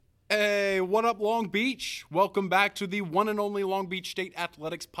what up, Long Beach? Welcome back to the one and only Long Beach State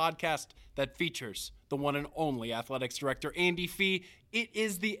Athletics podcast that features the one and only athletics director, Andy Fee. It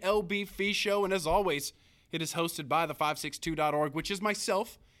is the LB Fee Show, and as always, it is hosted by the 562.org, which is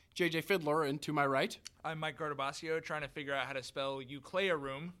myself, JJ Fiddler, and to my right, I'm Mike Gardabasio, trying to figure out how to spell Euclea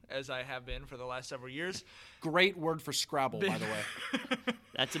room, as I have been for the last several years. Great word for Scrabble, by the way.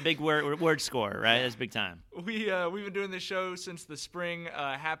 That's a big word score, right? That's big time. We've been doing this show since the spring.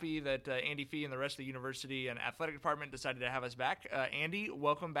 Happy that Andy Fee and the rest of the university and athletic department decided to have us back. Andy,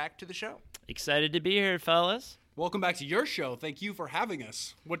 welcome back to the show. Excited to be here, fellas. Welcome back to your show. Thank you for having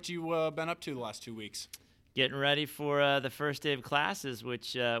us. What you been up to the last 2 weeks? Getting ready for the first day of classes,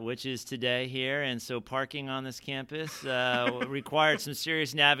 which is today here, and so parking on this campus required some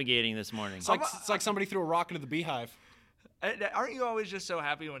serious navigating this morning. It's like somebody threw a rock into the beehive. Aren't you always just so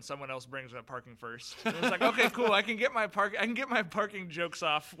happy when someone else brings up parking first? And it's like, okay, cool. I can get my parking jokes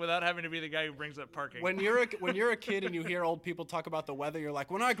off without having to be the guy who brings up parking. When you're a kid and you hear old people talk about the weather, you're like,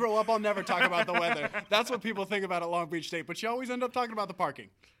 when I grow up, I'll never talk about the weather. That's what people think about at Long Beach State, but you always end up talking about the parking.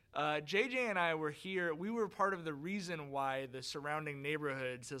 JJ and I were here. We were part of the reason why the surrounding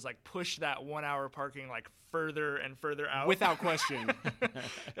neighborhoods has pushed that 1 hour parking further and further out. Without question.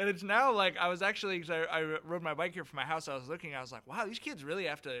 And it's now I was actually, because I rode my bike here from my house, I was was like, wow, these kids really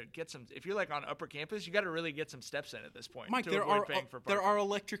have to get some, if you're on upper campus, you got to really get some steps in at this point. Mike, there are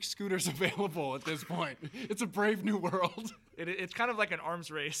electric scooters available at this point. It's a brave new world. It's kind of like an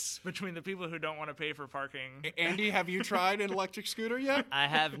arms race between the people who don't want to pay for parking. Andy, have you tried an electric scooter yet? I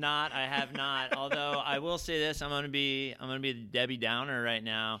have not. Although I will say this, I'm going to be the Debbie Downer right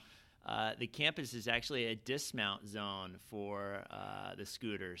now. The campus is actually a dismount zone for the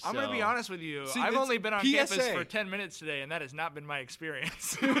scooters. I'm going to be honest with you. I've only been on campus for 10 minutes today, and that has not been my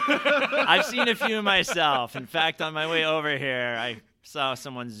experience. I've seen a few myself. In fact, on my way over here, I saw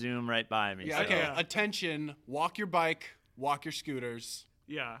someone zoom right by me. Yeah, so. Okay, attention, walk your bike, walk your scooters.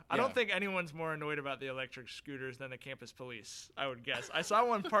 Yeah, I don't think anyone's more annoyed about the electric scooters than the campus police, I would guess. I saw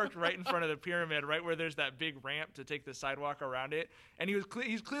one parked right in front of the pyramid, right where there's that big ramp to take the sidewalk around it, and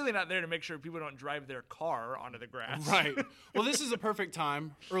he's clearly not there to make sure people don't drive their car onto the grass. Right. Well, this is a perfect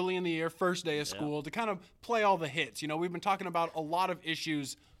time, early in the year, first day of school, to kind of play all the hits. You know, we've been talking about a lot of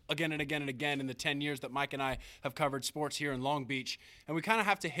issues again and again and again in the 10 years that Mike and I have covered sports here in Long Beach, and we kind of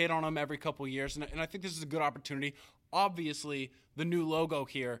have to hit on them every couple of years, and I think this is a good opportunity. Obviously, the new logo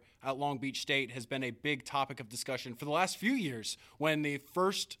here at Long Beach State has been a big topic of discussion for the last few years when the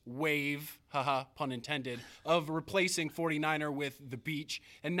first wave, pun intended, of replacing 49er with the beach,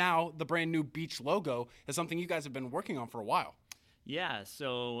 and now the brand new beach logo is something you guys have been working on for a while. Yeah,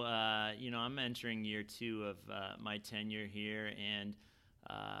 so, I'm entering year 2 of my tenure here, and,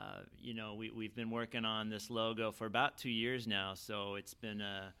 we've been working on this logo for about 2 years now, so it's been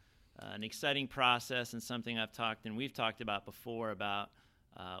an exciting process and something we've talked about before about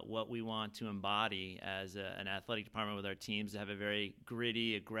what we want to embody as an athletic department with our teams, to have a very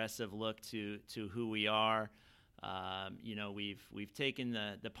gritty, aggressive look to who we are. We've taken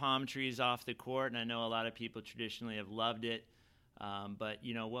the palm trees off the court, and I know a lot of people traditionally have loved it. But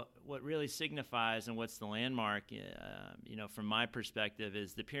what really signifies and what's the landmark, from my perspective,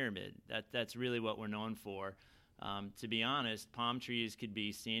 is the pyramid. That's really what we're known for. To be honest, palm trees could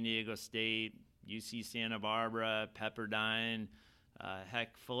be San Diego State, UC Santa Barbara, Pepperdine,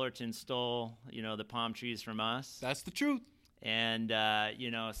 Fullerton stole, the palm trees from us. That's the truth. And,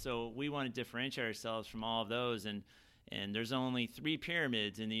 so we want to differentiate ourselves from all of those. And there's only 3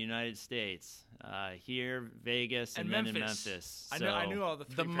 pyramids in the United States, here, Vegas, and then in Memphis. I knew all the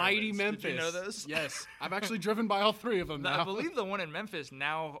 3 The pyramids. mighty Memphis. Did you know those? Yes. I've actually driven by all 3 of them now. I believe the one in Memphis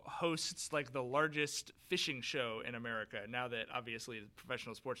now hosts the largest fishing show in America, now that obviously the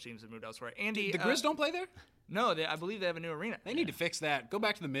professional sports teams have moved elsewhere. Andy, the Grizz don't play there? No, I believe they have a new arena. They need to fix that. Go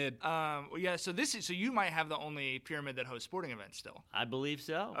back to the mid. So you might have the only pyramid that hosts sporting events still. I believe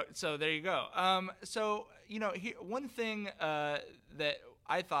so. So there you go. One thing that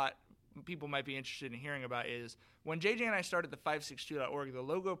I thought people might be interested in hearing about is when JJ and I started the 562.org, the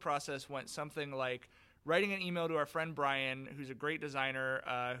logo process went something like writing an email to our friend Brian, who's a great designer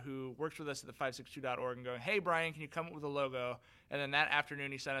who works with us at the 562.org, and going, hey, Brian, can you come up with a logo? And then that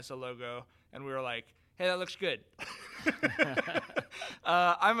afternoon he sent us a logo, and we were like, hey, that looks good.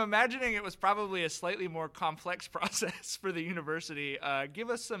 I'm imagining it was probably a slightly more complex process for the university. Give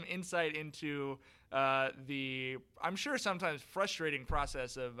us some insight into the, I'm sure sometimes frustrating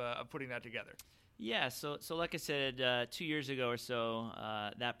process of putting that together. Yeah, so like I said, 2 years ago or so,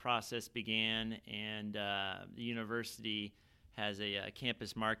 that process began, and the university has a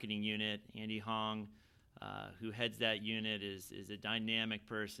campus marketing unit. Andy Hong who heads that unit, is a dynamic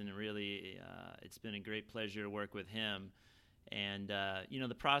person. And really, it's been a great pleasure to work with him. And,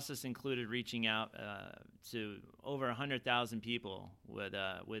 the process included reaching out to over 100,000 people with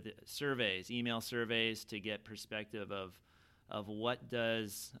surveys, email surveys, to get perspective of what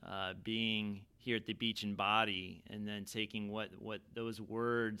does being here at the beach embody, and then taking what those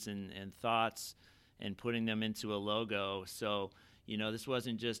words and thoughts and putting them into a logo. So, this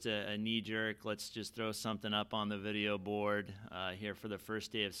wasn't just a knee-jerk, let's just throw something up on the video board here for the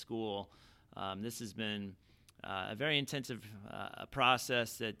first day of school. This has been a very intensive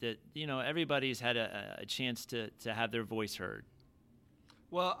process that everybody's had a chance to have their voice heard.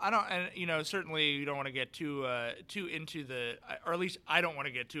 Well, certainly you don't want to get too into or at least I don't want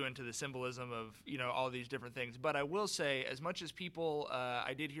to get too into the symbolism of, all these different things. But I will say, as much as people,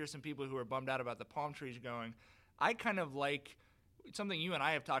 I did hear some people who were bummed out about the palm trees going, I kind of like something you and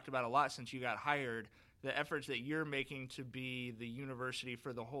I have talked about a lot since you got hired, the efforts that you're making to be the university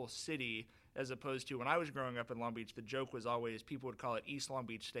for the whole city, as opposed to when I was growing up in Long Beach, the joke was always people would call it East Long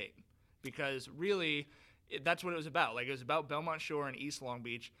Beach State, because really that's what it was about. Like, it was about Belmont Shore and East Long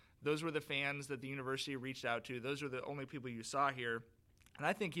Beach. Those were the fans that the university reached out to. Those were the only people you saw here. And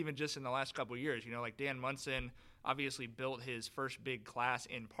I think even just in the last couple of years, like Dan Munson obviously built his first big class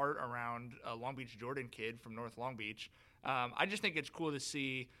in part around a Long Beach Jordan kid from North Long Beach. I just think it's cool to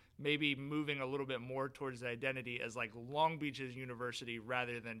see maybe moving a little bit more towards the identity as like Long Beach's university,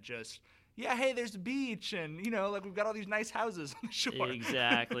 rather than just, hey, there's the beach, and we've got all these nice houses on the shore.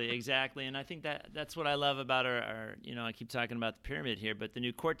 Exactly. And I think that's what I love about our I keep talking about the pyramid here, but the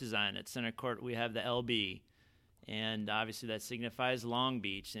new court design at center court, we have the LB, and obviously that signifies Long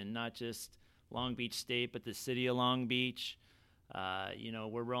Beach, and not just Long Beach State, but the city of Long Beach.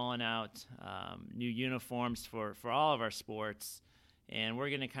 We're rolling out new uniforms for all of our sports, and we're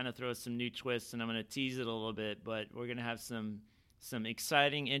going to kind of throw some new twists, and I'm going to tease it a little bit, but we're going to have some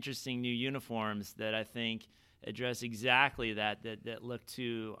exciting, interesting new uniforms that I think address exactly that look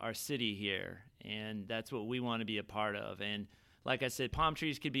to our city here, and that's what we want to be a part of. And like I said, palm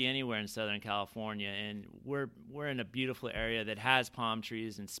trees could be anywhere in Southern California, and we're in a beautiful area that has palm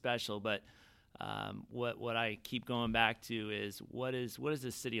trees and special, but what I keep going back to is what does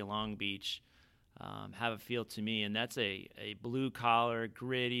the city of Long Beach have a feel to me, and that's a blue-collar,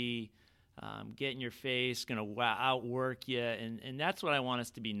 gritty, get in your face, going to outwork you, and that's what I want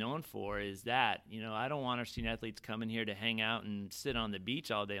us to be known for, is that, I don't want our student athletes coming here to hang out and sit on the beach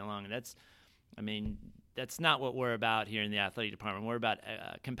all day long. That's not what we're about here in the athletic department. We're about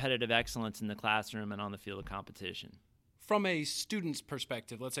competitive excellence in the classroom and on the field of competition. From a student's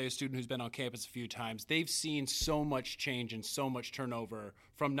perspective, let's say a student who's been on campus a few times, they've seen so much change and so much turnover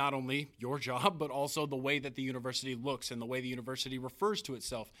from not only your job, but also the way that the university looks and the way the university refers to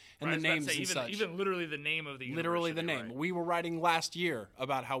itself and right, the names and such. Even literally the name of the university. Literally the name. Right. We were writing last year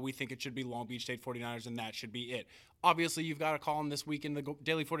about how we think it should be Long Beach State 49ers, and that should be it. Obviously, you've got a column this week in the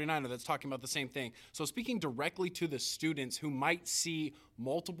Daily 49er that's talking about the same thing. So speaking directly to the students who might see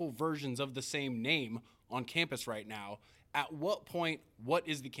multiple versions of the same name on campus right now, at what point, what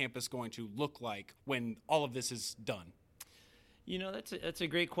is the campus going to look like when all of this is done? That's a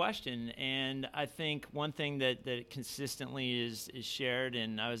great question, and I think one thing that consistently is shared,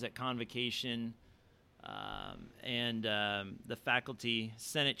 and I was at Convocation, and the faculty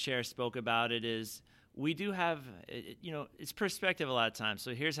Senate chair spoke about it, is we do have, it's perspective a lot of times.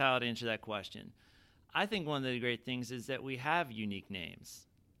 So here's how I'd answer that question. I think one of the great things is that we have unique names.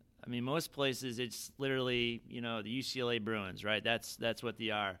 Most places it's literally, the UCLA Bruins, right? That's what they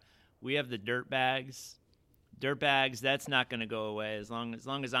are. We have the Dirtbags. Dirtbags, that's not going to go away as long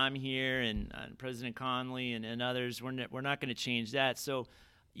as I'm here, and President Conley and others. We're not going to change that. So,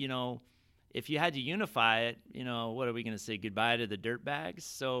 if you had to unify it, what are we going to say? Goodbye to the Dirtbags?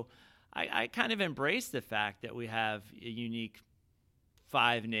 So, I kind of embrace the fact that we have a unique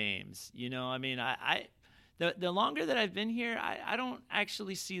 5 names. The longer that I've been here, I don't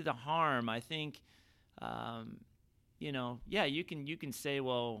actually see the harm. I think, you can say,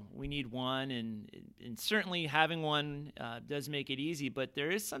 well, we need one, and certainly having one does make it easy, but there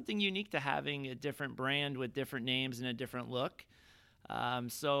is something unique to having a different brand with different names and a different look.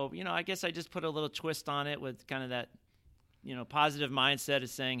 I guess I just put a little twist on it with kind of that, positive mindset of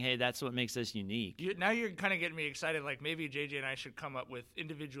saying, hey, that's what makes us unique. Now you're kind of getting me excited, like maybe JJ and I should come up with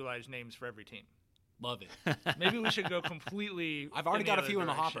individualized names for every team. Love it. Maybe we should go completely. I've already got a few in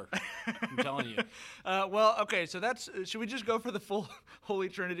the hopper. I'm telling you. Okay. So should we just go for the full Holy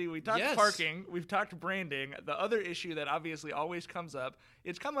Trinity? We talked parking. We've talked branding. The other issue that obviously always comes up,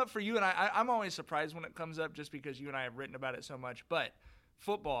 it's come up for you and I. I'm always surprised when it comes up just because you and I have written about it so much. But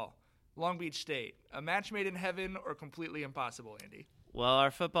football, Long Beach State, a match made in heaven or completely impossible, Andy? Well,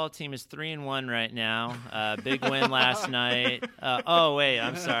 our football team is 3-1 right now. Big win last night. Oh, wait,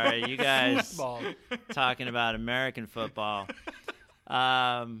 I'm sorry. You guys talking about American football.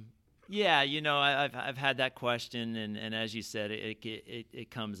 Yeah, I've had that question, and as you said, it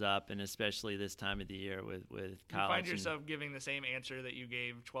comes up, and especially this time of the year with college. You find yourself giving the same answer that you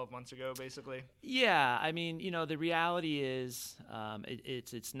gave 12 months ago, basically? Yeah, I mean, the reality is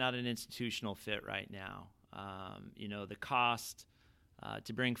it's not an institutional fit right now. The cost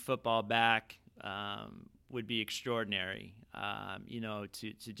to bring football back would be extraordinary.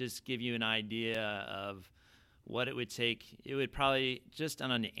 To just give you an idea of what it would take, it would probably, just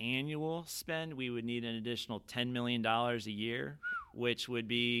on an annual spend, we would need an additional $10 million a year, which would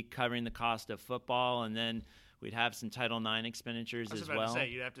be covering the cost of football, and then we'd have some Title IX expenditures as well. I was about to say,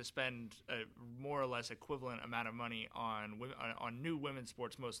 you'd have to spend a more or less equivalent amount of money on new women's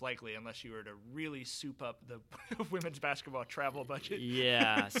sports, most likely, unless you were to really soup up the women's basketball travel budget.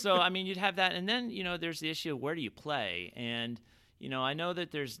 Yeah, so, I mean, you'd have that, and then, there's the issue of where do you play, and I know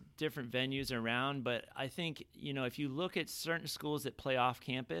that there's different venues around, but I think, if you look at certain schools that play off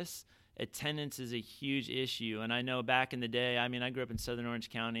campus, attendance is a huge issue. And I know back in the day, I mean, I grew up in Southern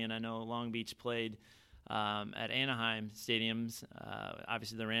Orange County, and I know Long Beach played at Anaheim stadiums.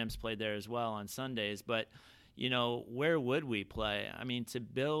 Obviously, the Rams played there as well on Sundays. But, where would we play? I mean, to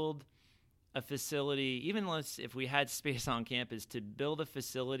build a facility, even if we had space on campus, to build a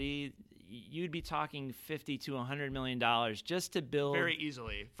facility, you'd be talking $50 to $100 million just to build very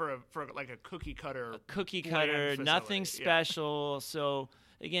easily for like a cookie cutter, nothing special. Yeah. So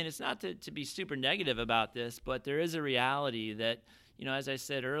again, it's not to be super negative about this, but there is a reality that, as I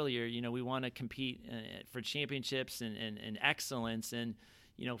said earlier, we want to compete for championships and excellence. And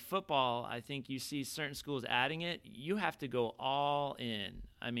football, I think you see certain schools adding it. You have to go all in.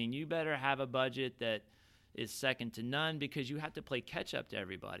 I mean, you better have a budget that is second to none, because you have to play catch up to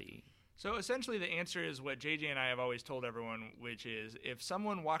everybody. So essentially the answer is what JJ and I have always told everyone, which is if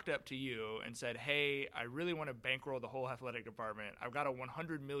someone walked up to you and said, hey, I really want to bankroll the whole athletic department, I've got a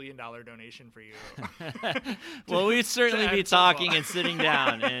 $100 million donation for you. Well, we'd certainly be talking and sitting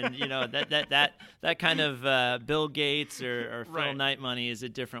down. And, that kind of Bill Gates or Phil right. Knight money is a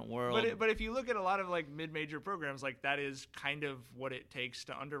different world. But if you look at a lot of like mid-major programs, like that is kind of what it takes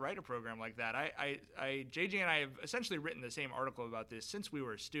to underwrite a program like that. JJ and I have essentially written the same article about this since we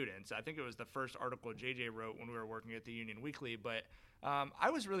were students. I think it was the first article JJ wrote when we were working at the Union Weekly, but I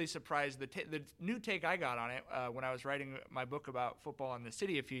was really surprised. The new take I got on it when I was writing my book about football in the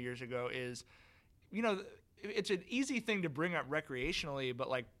city a few years ago is, it's an easy thing to bring up recreationally, but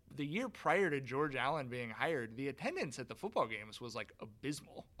like the year prior to George Allen being hired, the attendance at the football games was like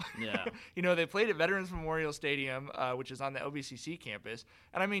abysmal. Yeah. They played at Veterans Memorial Stadium, which is on the LBCC campus.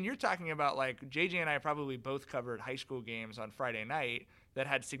 And I mean, you're talking about like JJ and I probably both covered high school games on Friday night that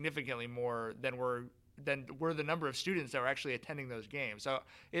had significantly more than were the number of students that were actually attending those games. So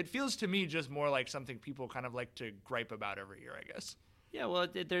it feels to me just more like something people kind of like to gripe about every year, I guess. Yeah, well,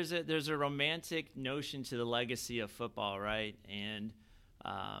 there's a romantic notion to the legacy of football, right? And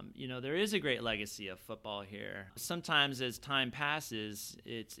there is a great legacy of football here. Sometimes as time passes,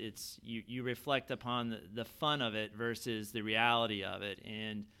 it's you reflect upon the fun of it versus the reality of it.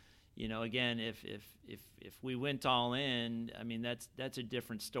 And again, if we went all in, I mean that's a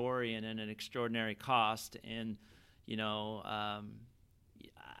different story and an extraordinary cost. And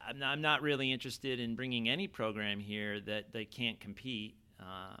I'm not really interested in bringing any program here that they can't compete,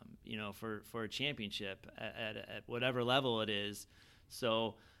 for a championship at whatever level it is.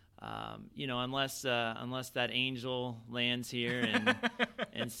 So, unless that angel lands here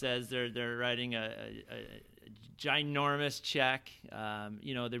and says they're writing a ginormous check,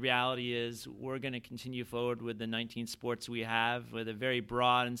 the reality is we're going to continue forward with the 19 sports we have with a very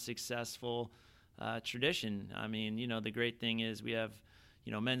broad and successful tradition. I mean, the great thing is we have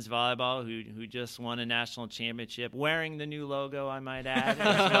men's volleyball who just won a national championship, wearing the new logo, I might add,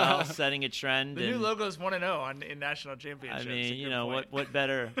 as well, setting a trend. The new logo is 1-0 in national championships. I mean, what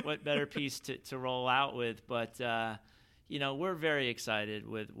better piece to roll out with? But we're very excited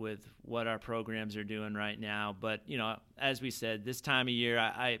with what our programs are doing right now. But as we said, this time of year,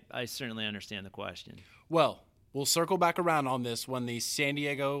 I certainly understand the question. Well, we'll circle back around on this when the San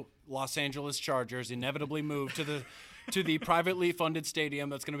Diego Los Angeles Chargers inevitably move to the privately funded stadium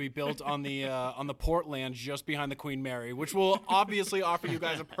that's going to be built on the Portland just behind the Queen Mary, which will obviously offer you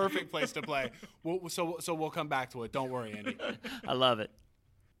guys a perfect place to play. So we'll come back to it. Don't worry, Andy. I love it.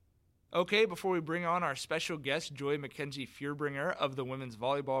 Okay, before we bring on our special guest, Joy McKienzie-Fuerbringer of the women's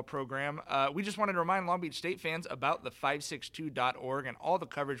volleyball program, we just wanted to remind Long Beach State fans about the 562.org and all the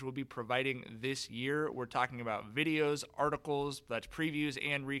coverage we'll be providing this year. We're talking about videos, articles, that's previews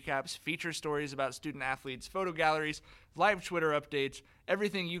and recaps, feature stories about student athletes, photo galleries, live Twitter updates.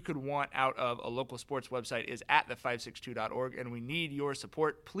 Everything you could want out of a local sports website is at the 562.org, and we need your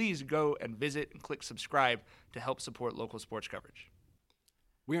support. Please go and visit and click subscribe to help support local sports coverage.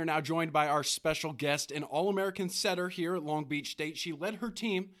 We are now joined by our special guest, an All-American setter here at Long Beach State. She led her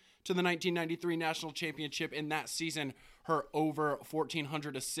team to the 1993 National Championship. In that season, her over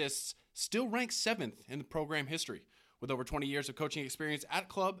 1,400 assists still ranks 7th in the program history. With over 20 years of coaching experience at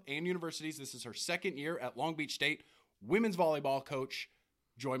club and universities, this is her second year at Long Beach State. Women's volleyball coach,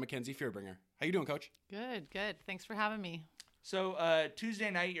 Joy McKienzie-Fuerbringer. How you doing, Coach? Good. Thanks for having me. So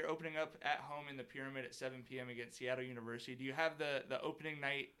Tuesday night, you're opening up at home in the Pyramid at 7 p.m. against Seattle University. Do you have the opening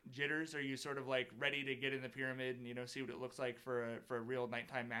night jitters? Are you sort of like ready to get in the Pyramid and see what it looks like for a real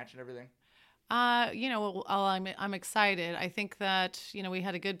nighttime match and everything? I'm excited. I think that we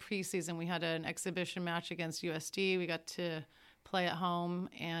had a good preseason. We had an exhibition match against USD. We got to play at home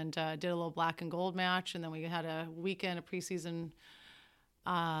and did a little black and gold match, and then we had a preseason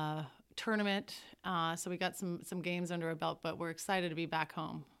tournament, so we got some games under our belt, but we're excited to be back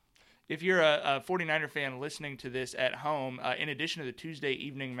home. If you're a 49er fan listening to this at home, in addition to the Tuesday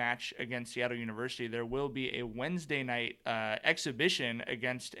evening match against Seattle University, there will be a Wednesday night exhibition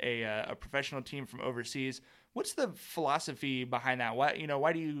against a professional team from overseas. What's the philosophy behind that? Why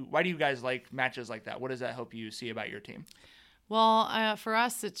do you guys like matches like that? What does that help you see about your team? Well, for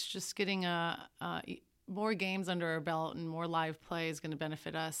us, it's just getting more games under our belt and more live play is going to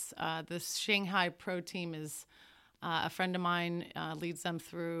benefit us. This Shanghai pro team is a friend of mine, leads them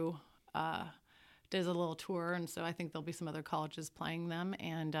through, does a little tour, and so I think there'll be some other colleges playing them,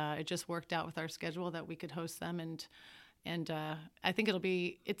 and it just worked out with our schedule that we could host them, and I think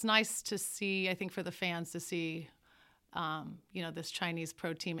it's nice to see, I think for the fans to see, this Chinese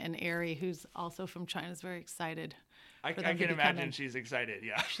pro team, and Ari, who's also from China, is very excited. I can imagine she's excited,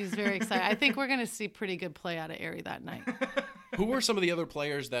 yeah. She's very excited. I think we're going to see pretty good play out of Ari that night. Who are some of the other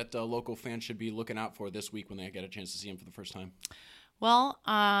players that local fans should be looking out for this week when they get a chance to see them for the first time? Well,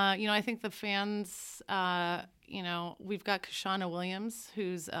 I think the fans, we've got Kashana Williams,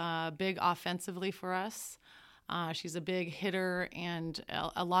 who's big offensively for us. She's a big hitter and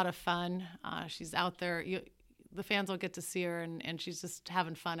a lot of fun. She's out there. The fans will get to see her, and she's just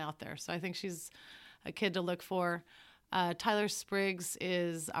having fun out there. So I think she's a kid to look for. Tyler Spriggs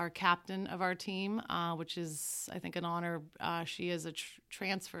is our captain of our team, which is, I think, an honor. She is a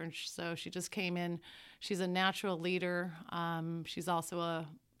transfer, so she just came in. She's a natural leader. She's also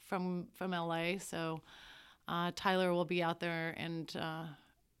from LA, so Tyler will be out there. And,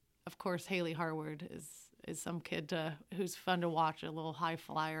 of course, Haley Harward is some kid who's fun to watch, a little high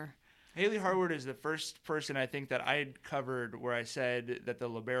flyer. Haley Harward is the first person I think that I'd covered where I said that the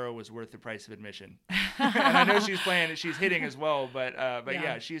libero was worth the price of admission. And I know she's hitting as well, but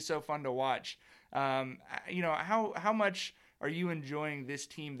yeah, she's so fun to watch. How much are you enjoying this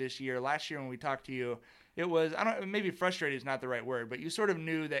team this year? Last year when we talked to you, it was, maybe frustrated is not the right word, but you sort of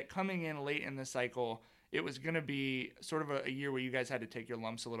knew that coming in late in the cycle, it was going to be sort of a year where you guys had to take your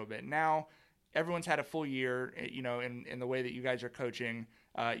lumps a little bit. Now, everyone's had a full year, in the way that you guys are coaching.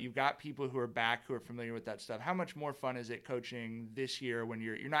 You've got people who are back who are familiar with that stuff. How much more fun is it coaching this year when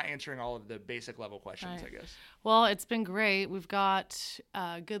you're not answering all of the basic level questions, right. I guess? Well, it's been great. We've got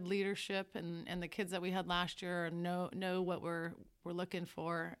good leadership, and the kids that we had last year know what we're looking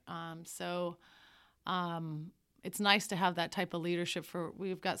for. It's nice to have that type of leadership.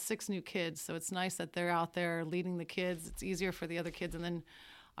 We've got 6 new kids, so it's nice that they're out there leading the kids. It's easier for the other kids, and then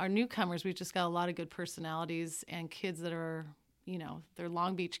our newcomers, we've just got a lot of good personalities and kids that are, they're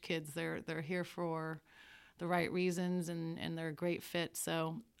Long Beach kids. They're here for the right reasons, and they're a great fit.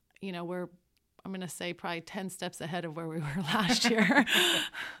 So, I'm going to say probably 10 steps ahead of where we were last year.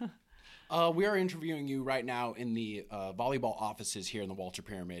 We are interviewing you right now in the volleyball offices here in the Walter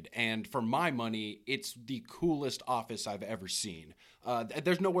Pyramid, and for my money, it's the coolest office I've ever seen.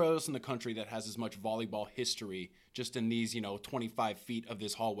 There's nowhere else in the country that has as much volleyball history just in these, 25 feet of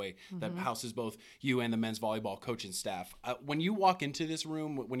this hallway that houses both you and the men's volleyball coaching staff. When you walk into this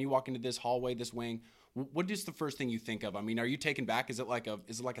room, when you walk into this hallway, this wing, what is the first thing you think of? I mean, are you taken back? Is it like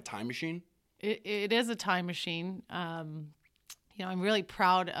a time machine? It is a time machine. I'm really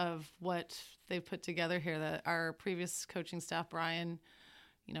proud of what they've put together here. That our previous coaching staff, Brian,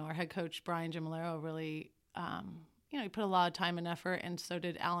 our head coach, Brian Gimelero, really he put a lot of time and effort, and so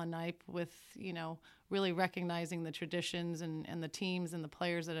did Alan Knipe with, really recognizing the traditions and the teams and the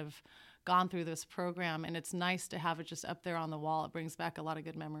players that have gone through this program. And it's nice to have it just up there on the wall. It brings back a lot of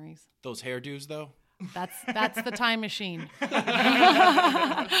good memories. Those hairdos, though? That's the time machine. This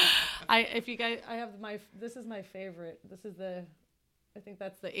is my favorite. I think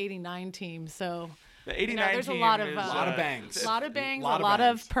that's the 89 team. So the 89 there's team a lot of is, bangs. A lot of bangs, lot a lot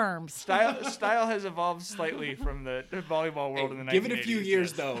bangs. of perms. Style has evolved slightly from the volleyball world in the 1980s. Give it a few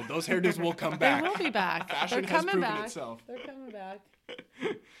years, though. Those hairdos will come back. They will be back. Fashion has proven itself. They're coming back.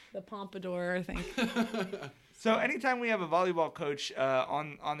 The pompadour, I think. So anytime we have a volleyball coach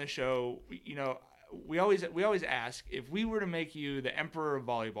on the show, we always ask, if we were to make you the emperor of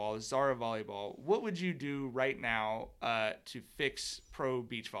volleyball, the czar of volleyball, what would you do right now to fix pro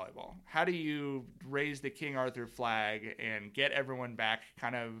beach volleyball? How do you raise the King Arthur flag and get everyone back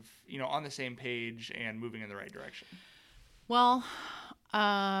kind of, on the same page and moving in the right direction? Well,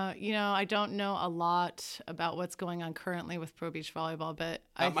 I don't know a lot about what's going on currently with pro beach volleyball, but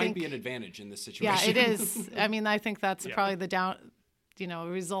that might be an advantage in this situation. Yeah, it is. I mean, I think that's probably the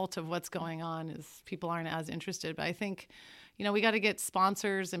result of what's going on is people aren't as interested. But I think, we got to get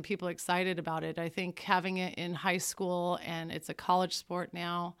sponsors and people excited about it. I think having it in high school and it's a college sport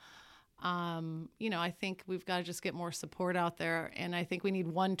now, I think we've got to just get more support out there. And I think we need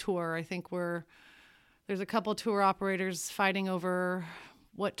one tour. I think there's a couple tour operators fighting over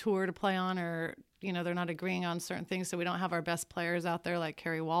what tour to play on, or, they're not agreeing on certain things. So we don't have our best players out there like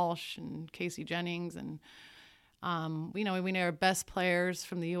Carrie Walsh and Casey Jennings. And, we know our best players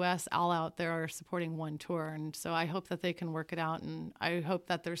from the U.S. all out there are supporting one tour. And so I hope that they can work it out. And I hope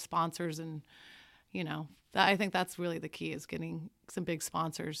that there's sponsors and, I think that's really the key, is getting some big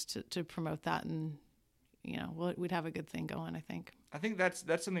sponsors to promote that. And, we'd have a good thing going, I think. I think that's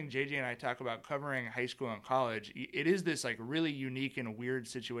something JJ and I talk about covering high school and college. It is this like really unique and weird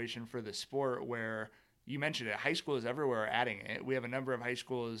situation for the sport where you mentioned it. High schools everywhere are adding it. We have a number of high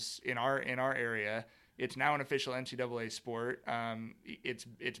schools in our area. It's now an official NCAA sport.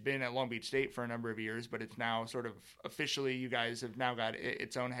 It's been at Long Beach State for a number of years, but it's now sort of officially, you guys have now got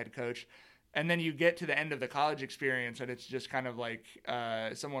its own head coach. And then you get to the end of the college experience, and it's just kind of like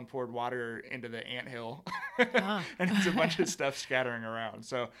someone poured water into the anthill, and it's a bunch of stuff scattering around.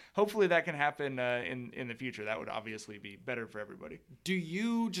 So hopefully that can happen in the future. That would obviously be better for everybody. Do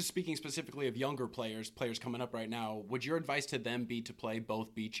you, just speaking specifically of younger players coming up right now, would your advice to them be to play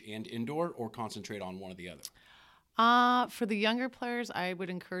both beach and indoor, or concentrate on one or the other? For the younger players, I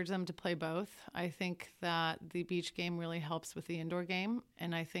would encourage them to play both. I think that the beach game really helps with the indoor game,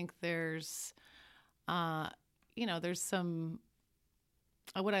 and I think there's some.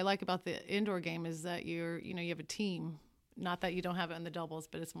 What I like about the indoor game is that you have a team. Not that you don't have it in the doubles,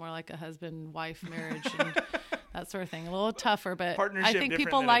 but it's more like a husband-wife marriage and that sort of thing. A little tougher, but partnership, I think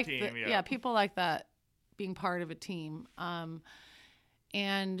people like people like that, being part of a team.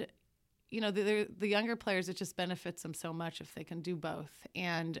 And the younger players, it just benefits them so much if they can do both.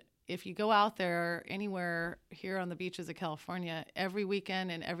 And if you go out there anywhere here on the beaches of California, every weekend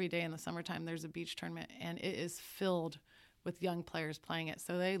and every day in the summertime, there's a beach tournament, and it is filled with young players playing it.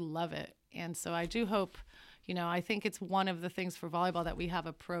 So they love it. And so I do hope, I think it's one of the things for volleyball that we have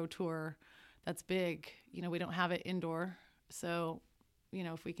a pro tour that's big. We don't have it indoor. So,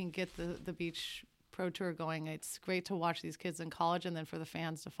 if we can get the beach pro tour going, it's great to watch these kids in college, and then for the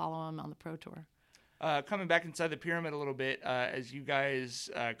fans to follow them on the pro tour. Coming back inside the pyramid a little bit, as you guys,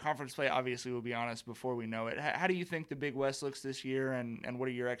 conference play obviously will be on us before we know it. How do you think the Big West looks this year, and what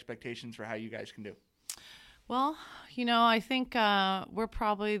are your expectations for how you guys can do? Well, I think we're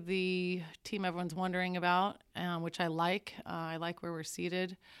probably the team everyone's wondering about, which I like. I like where we're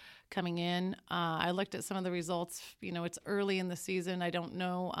seated coming in. I looked at some of the results. It's early in the season. I don't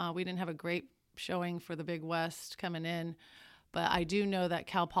know. We didn't have a great showing for the Big West coming in, but I do know that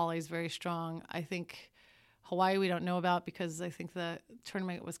Cal Poly is very strong. I think Hawaii we don't know about because I think the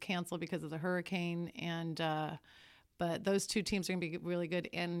tournament was canceled because of the hurricane, and but those two teams are going to be really good,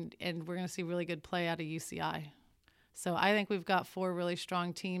 and we're going to see really good play out of UCI. So I think we've got 4 really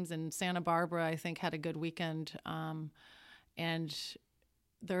strong teams, and Santa Barbara I think had a good weekend, and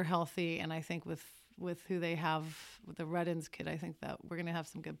they're healthy, and I think with who they have, with the Reddins kid, I think that we're going to have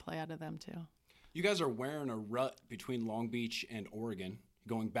some good play out of them too. You guys are wearing a rut between Long Beach and Oregon,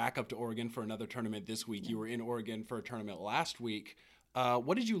 going back up to Oregon for another tournament this week. You were in Oregon for a tournament last week.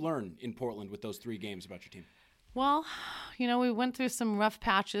 What did you learn in Portland with those 3 games about your team? Well, we went through some rough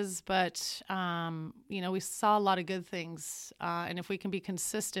patches, but, we saw a lot of good things. And if we can be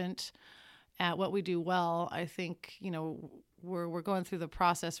consistent at what we do well, I think, we're going through the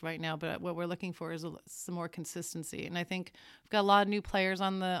process right now, but what we're looking for is some more consistency. And I think we've got a lot of new players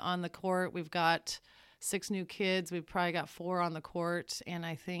on the court. We've got 6 new kids. We've probably got 4 on the court. And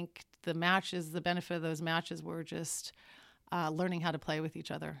I think the benefit of those matches were just learning how to play with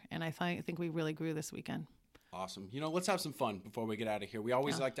each other. And I think we really grew this weekend. Awesome. Let's have some fun before we get out of here. We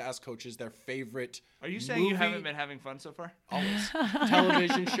always like to ask coaches their favorite Are you saying you haven't been having fun so far? Always.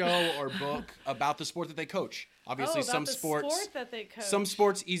 Television show or book about the sport that they coach. Obviously, about the sport that they coach. Some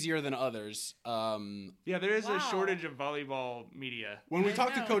sports easier than others. Yeah, there is a shortage of volleyball media. When we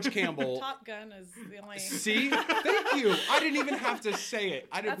talked to Coach Campbell, Top Gun is the only. See, thank you. I didn't even have to say it.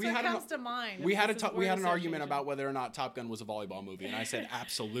 That's what comes to mind. We had an argument about whether or not Top Gun was a volleyball movie, and I said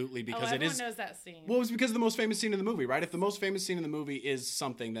absolutely because it is. Everyone knows that scene. Well, it was because of the most famous scene in the movie, right? If the most famous scene in the movie is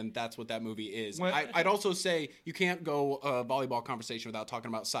something, then that's what that movie is. I'd also say you can't go a volleyball conversation without talking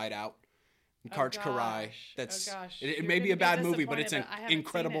about Side Out. Karch Karai. It may be a bad movie, but it's an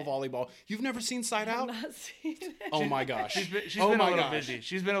incredible volleyball. You've never seen Side Out? I've not seen it. Oh my gosh. She's been a little busy.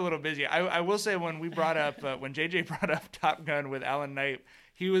 She's been a little busy. I will say when we brought up when JJ brought up Top Gun with Alan Knight,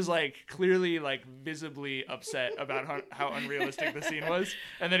 he was clearly visibly upset about how unrealistic the scene was,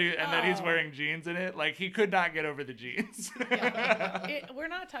 and that he's wearing jeans in it. He could not get over the jeans. We're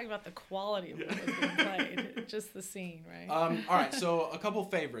not talking about the quality of what was being played, just the scene, right? All right. So a couple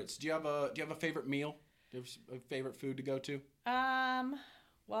favorites. Do you have a favorite meal? Do you have a favorite food to go to?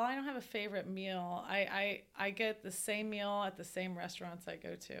 Well, I don't have a favorite meal. I get the same meal at the same restaurants I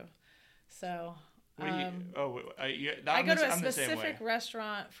go to, so. I go to a specific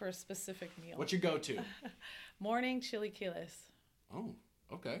restaurant for a specific meal. What you go to? Morning chilaquiles. Oh,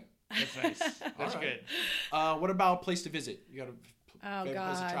 okay. That's nice. That's good. What about place to visit? You got a favorite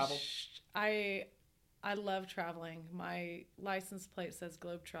place to travel? I love traveling. My license plate says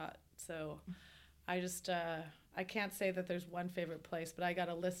Globetrot, so I just I can't say that there's one favorite place, but I got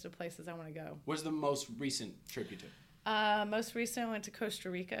a list of places I want to go. What's the most recent trip you took? Most recently, I went to Costa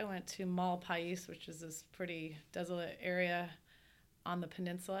Rica. I went to Malpais, which is this pretty desolate area on the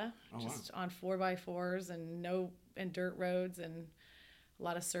peninsula, on 4x4s and dirt roads and a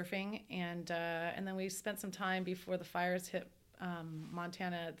lot of surfing. And then we spent some time before the fires hit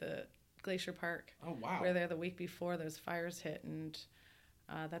Montana at the Glacier Park. Oh, wow. We were there the week before those fires hit, and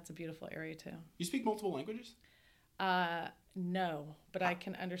that's a beautiful area, too. You speak multiple languages? No, but I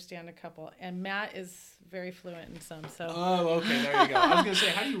can understand a couple. And Matt is very fluent in some. So. Oh, okay. There you go. I was going to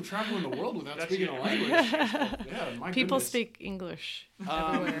say, how do you travel in the world without speaking a language? Yeah, my People goodness. speak English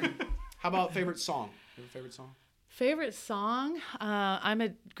everywhere. How about favorite song? You have a favorite song? Favorite song? I'm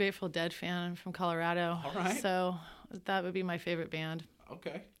a Grateful Dead fan. I'm from Colorado. All right. So that would be my favorite band.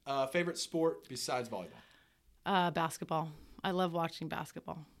 Okay. Favorite sport besides volleyball? Basketball. I love watching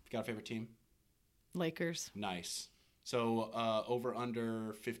basketball. You got a favorite team? Lakers. Nice. So over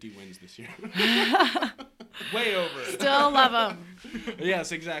under 50 wins this year. Way over. Still love them.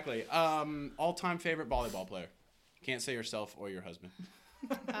 Yes, exactly. All-time favorite volleyball player? Can't say yourself or your husband.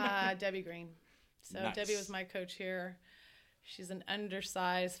 Debbie Green. So Nice. Debbie was my coach here. She's an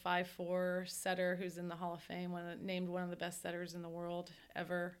undersized 5'4" setter who's in the Hall of Fame, named one of the best setters in the world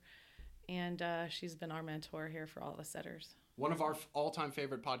ever. And she's been our mentor here for all the setters. One of our all-time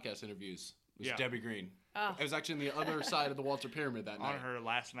favorite podcast interviews was Debbie Green. Oh. It was actually on the other side of the Walter Pyramid that night. On her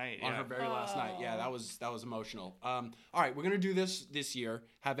last night. On her very last night. Yeah, that was emotional. All right, we're going to do this year.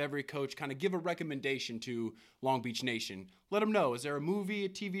 Have every coach kind of give a recommendation to Long Beach Nation. Let them know, is there a movie, a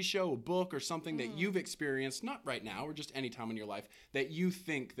TV show, a book, or something that you've experienced, not right now, or just any time in your life, that you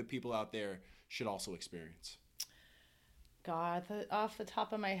think the people out there should also experience? God, off the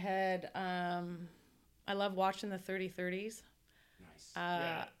top of my head, I love watching the 30-30s. Nice.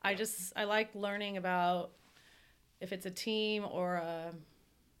 I like learning about if it's a team or a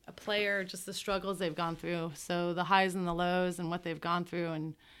player, just the struggles they've gone through. So the highs and the lows and what they've gone through,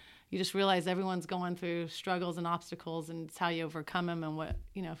 and you just realize everyone's going through struggles and obstacles, and it's how you overcome them and what,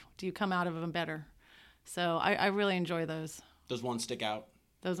 do you come out of them better. So I really enjoy those. Does one stick out?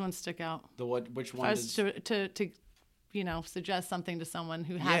 Those ones stick out. Which one? I was to suggest something to someone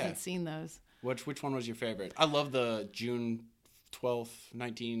who hasn't seen those. Which one was your favorite? I love the June 12th,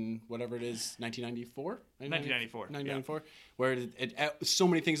 1994? 1994, where so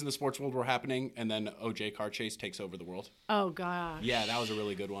many things in the sports world were happening, and then O.J. car chase takes over the world. Oh, gosh. Yeah, that was a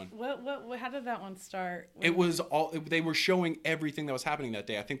really good one. How did that one start? It was they were showing everything that was happening that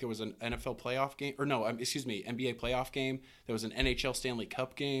day. I think there was an NFL playoff game, NBA playoff game. There was an NHL Stanley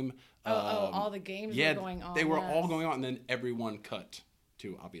Cup game. All the games were going on. They were all going on, and then everyone cut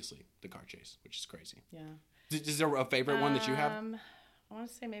to, obviously, the car chase, which is crazy. Yeah. Is there a favorite one that you have? I want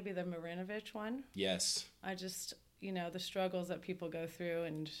to say maybe the Marinovich one. Yes. I just, the struggles that people go through.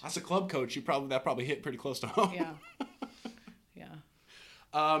 And as a club coach, that probably hit pretty close to home. Yeah.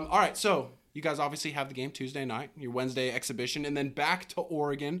 All right, so you guys obviously have the game Tuesday night, your Wednesday exhibition, and then back to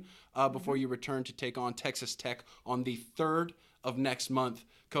Oregon before you return to take on Texas Tech on the 3rd of next month.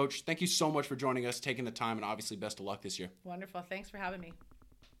 Coach, thank you so much for joining us, taking the time, and obviously best of luck this year. Wonderful. Thanks for having me.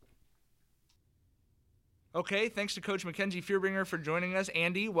 Okay, thanks to Coach McKienzie-Fuerbringer for joining us.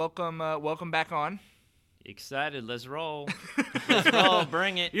 Andy, welcome back on. Excited. Let's roll. Let's roll.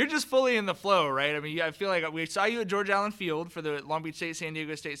 Bring it. You're just fully in the flow, right? I mean, I feel like we saw you at George Allen Field for the Long Beach State-San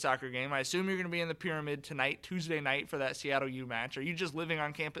Diego State soccer game. I assume you're going to be in the Pyramid tonight, Tuesday night, for that Seattle U match. Are you just living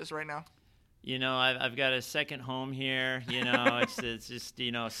on campus right now? I've got a second home here. It's just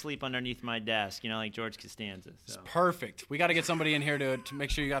sleep underneath my desk. Like George Costanza. So. It's perfect. We got to get somebody in here to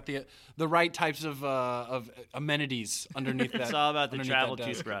make sure you got the right types of amenities underneath that. It's all about the travel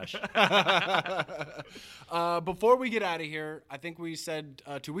toothbrush. Before we get out of here, I think we said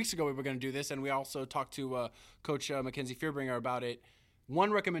 2 weeks ago we were going to do this, and we also talked to Coach McKienzie-Fuerbringer about it.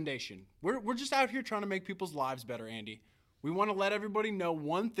 One recommendation: we're just out here trying to make people's lives better, Andy. We want to let everybody know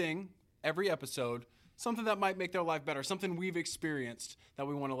one thing every episode, something that might make their life better, something we've experienced that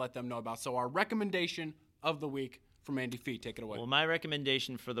we want to let them know about. So our recommendation of the week from Andy Fee. Take it away. Well, my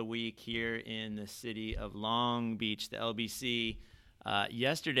recommendation for the week here in the city of Long Beach, the LBC,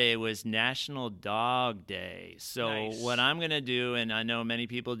 yesterday was National Dog Day. So Nice. What I'm going to do, and I know many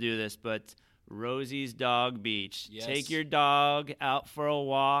people do this, but Rosie's Dog Beach. Yes. Take your dog out for a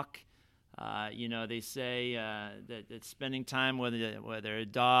walk. They say that spending time with whether a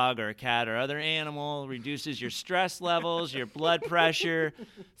dog or a cat or other animal reduces your stress levels, your blood pressure.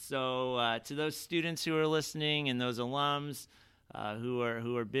 So to those students who are listening and those alums who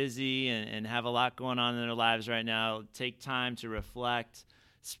are busy and have a lot going on in their lives right now, take time to reflect.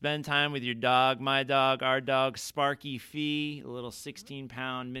 Spend time with your dog, my dog, our dog, Sparky Fee, a little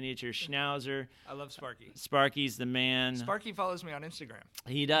 16-pound miniature schnauzer. I love Sparky. Sparky's the man. Sparky follows me on Instagram.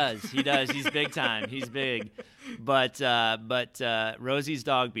 He does. He's big time. He's big. But Rosie's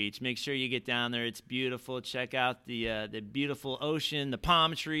Dog Beach. Make sure you get down there. It's beautiful. Check out the beautiful ocean, the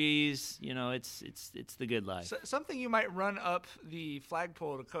palm trees. It's the good life. So, something you might run up the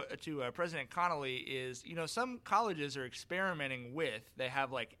flagpole to President Connolly is, some colleges are experimenting with. They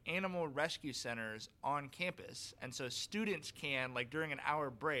have like animal rescue centers on campus, and so students can, like, during an hour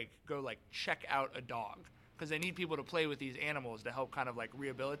break, go like check out a dog because they need people to play with these animals to help kind of like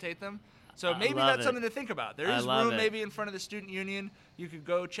rehabilitate them. So maybe that's something to think about. There is room maybe in front of the student union. You could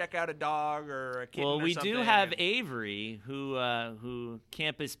go check out a dog or a kitten or something. Well, we do have Avery, who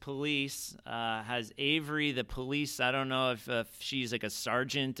campus police has Avery, the police. I don't know if she's like a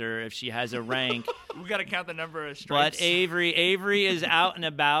sergeant or if she has a rank. We got to count the number of stripes. But Avery is out and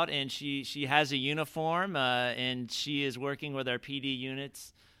about, and she has a uniform, and she is working with our PD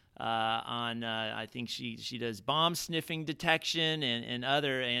units. I think she does bomb sniffing detection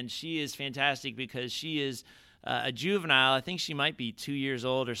and she is fantastic because she is a juvenile. I think she might be 2 years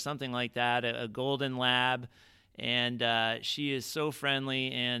old or something like that, a golden lab, and she is so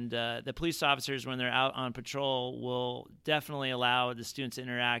friendly. And the police officers, when they're out on patrol, will definitely allow the students to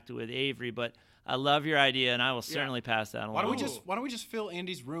interact with Avery. But I love your idea, and I will certainly pass that along. Why don't we just fill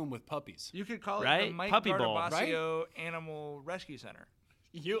Andy's room with puppies? You could call it Right? the Mike Puppy bowl, Gardabassio Animal Rescue Center.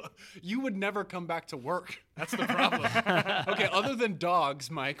 You would never come back to work. That's the problem. Okay, other than dogs,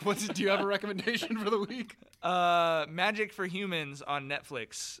 Mike, do you have a recommendation for the week? Magic for Humans on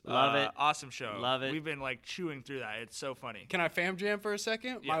Netflix. Love it. Awesome show. Love it. We've been like chewing through that. It's so funny. Can I fam jam for a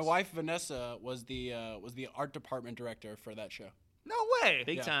second? Yes. My wife Vanessa was the art department director for that show. No way.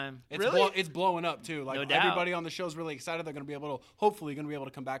 Big time. It's Really? It's blowing up too. Like No doubt. everybody on the show is really excited. They're going to be able to, hopefully,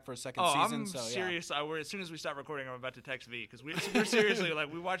 come back for a second season. I'm so, serious. As soon as we stop recording, I'm about to text V because we're seriously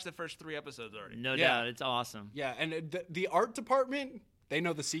like we watched the first 3 episodes already. No doubt. It's awesome. Yeah, and the art department, they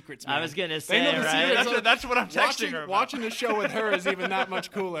know the secrets, man. I was going to They know say, the right? secrets. That's what I'm texting her about. Watching the show with her is even that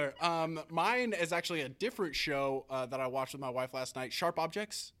much cooler. Mine is actually a different show that I watched with my wife last night, Sharp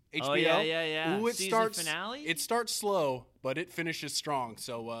Objects. HBO. Oh, yeah. Ooh, Season finale? It starts slow, but it finishes strong.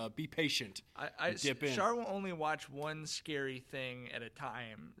 So be patient. Dip in. Char will only watch one scary thing at a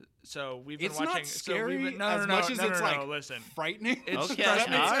time. So we've been It's watching. not scary as much as no, it's like listen. frightening. Okay, trust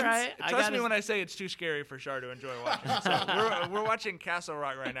me, all right. Trust me when I say it's too scary for Char to enjoy watching. So we're watching Castle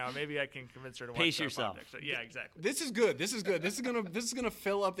Rock right now. Maybe I can convince her to watch Pace Sharp yourself. Objects. So, yeah, exactly. This is good. This is gonna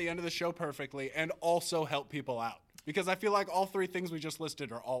fill up the end of the show perfectly and also help people out because I feel like all 3 things we just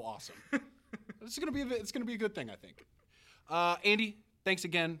listed are all awesome. It's gonna be a good thing, I think. Andy, thanks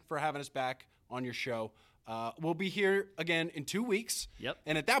again for having us back on your show. We'll be here again in 2 weeks. Yep.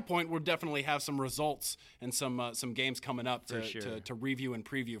 And at that point, we'll definitely have some results and some games coming up to review and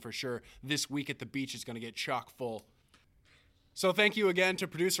preview for sure. This week at the beach is going to get chock full. So thank you again to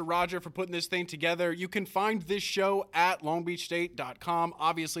producer Roger for putting this thing together. You can find this show at longbeachstate.com,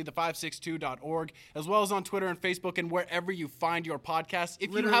 obviously the562.org, as well as on Twitter and Facebook and wherever you find your podcasts.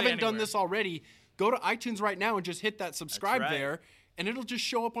 If you haven't done this already, go to iTunes right now and just hit that subscribe there, and it'll just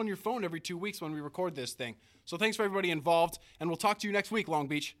show up on your phone every 2 weeks when we record this thing. So thanks for everybody involved, and we'll talk to you next week, Long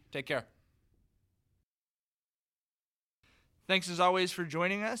Beach. Take care. Thanks as always for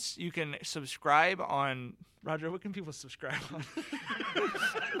joining us. You can subscribe on Roger. What can people subscribe on?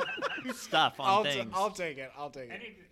 Stuff on things. I'll take it.